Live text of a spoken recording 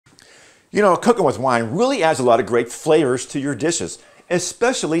You know, cooking with wine really adds a lot of great flavors to your dishes,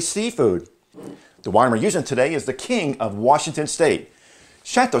 especially seafood. The wine we're using today is the king of Washington State,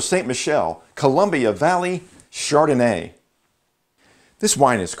 Chateau Ste Michelle, Columbia Valley Chardonnay. This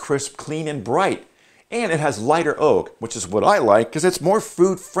wine is crisp, clean, and bright, and it has lighter oak, which is what I like because it's more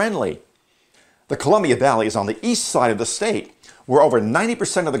food friendly. The Columbia Valley is on the east side of the state, where over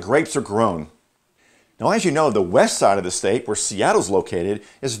 90% of the grapes are grown. Now, as you know, the west side of the state, where Seattle's located,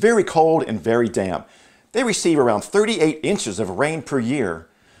 is very cold and very damp. They receive around 38 inches of rain per year,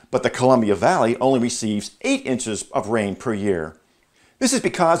 but the Columbia Valley only receives 8 inches of rain per year. This is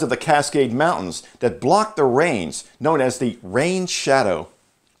because of the Cascade Mountains that block the rains, known as the rain shadow.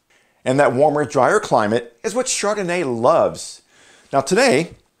 And that warmer, drier climate is what Chardonnay loves. Now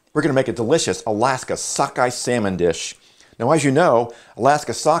today, we're going to make a delicious Alaska Sockeye Salmon dish. Now, as you know,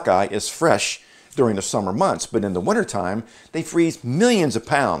 Alaska Sockeye is fresh during the summer months, but in the wintertime, they freeze millions of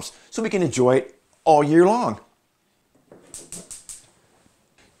pounds, so we can enjoy it all year long.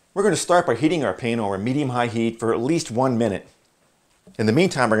 We're going to start by heating our pan over medium-high heat for at least 1 minute. In the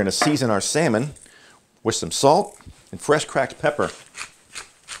meantime, we're going to season our salmon with some salt and fresh cracked pepper.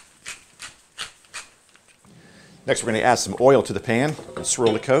 Next, we're going to add some oil to the pan and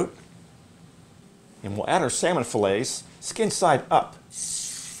swirl the coat. And we'll add our salmon fillets, skin side up.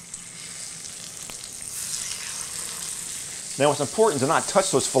 Now, it's important to not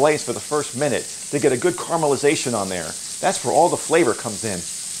touch those fillets for the first minute to get a good caramelization on there. That's where all the flavor comes in.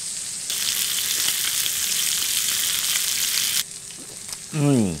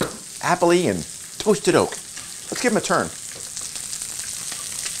 Appley and toasted oak. Let's give them a turn.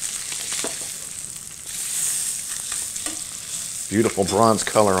 Beautiful bronze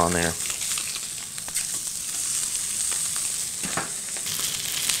color on there.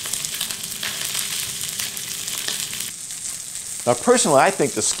 Now, personally, I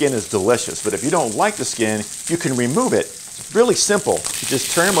think the skin is delicious, but if you don't like the skin, you can remove it. It's really simple. You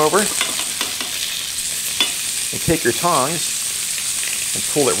just turn them over and take your tongs and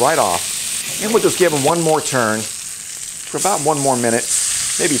pull it right off. And we'll just give them one more turn for about 1 more minute,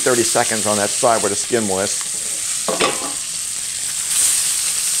 maybe 30 seconds on that side where the skin was.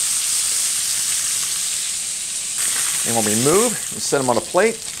 And we'll remove and set them on a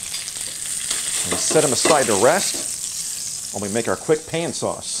plate and set them aside to rest when we make our quick pan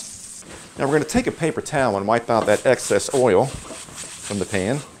sauce. Now we're going to take a paper towel and wipe out that excess oil from the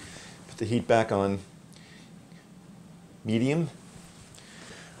pan. Put the heat back on medium.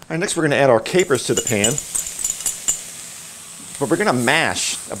 All right, next we're going to add our capers to the pan. But we're going to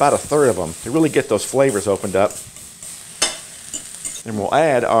mash about 1/3 of them to really get those flavors opened up. And we'll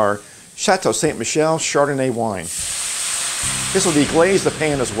add our Chateau Ste Michelle Chardonnay wine. This will deglaze the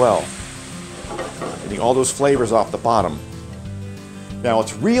pan as well, getting all those flavors off the bottom. Now,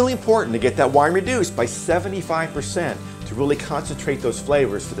 it's really important to get that wine reduced by 75% to really concentrate those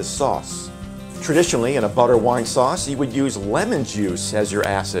flavors for this sauce. Traditionally, in a butter wine sauce, you would use lemon juice as your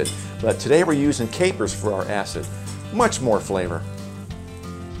acid, but today we're using capers for our acid. Much more flavor.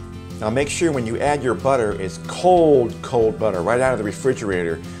 Now, make sure when you add your butter, it's cold, cold butter right out of the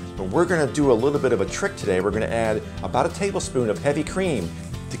refrigerator. But we're going to do a little bit of a trick today. We're going to add about 1 tablespoon of heavy cream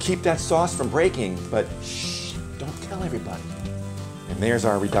to keep that sauce from breaking, but shh, don't tell everybody. And there's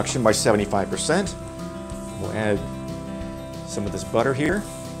our reduction by 75%. We'll add some of this butter here.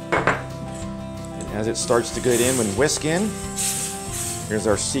 And as it starts to get in and whisk in, here's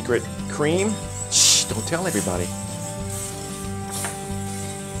our secret cream. Shh, don't tell everybody.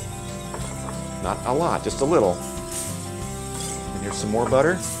 Not a lot, just a little. And here's some more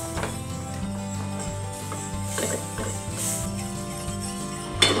butter.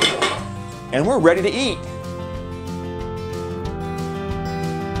 And we're ready to eat.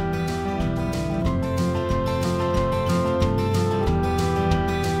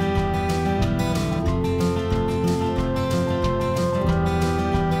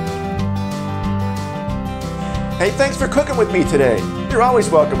 Hey, thanks for cooking with me today. You're always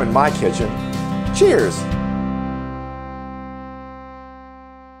welcome in my kitchen. Cheers.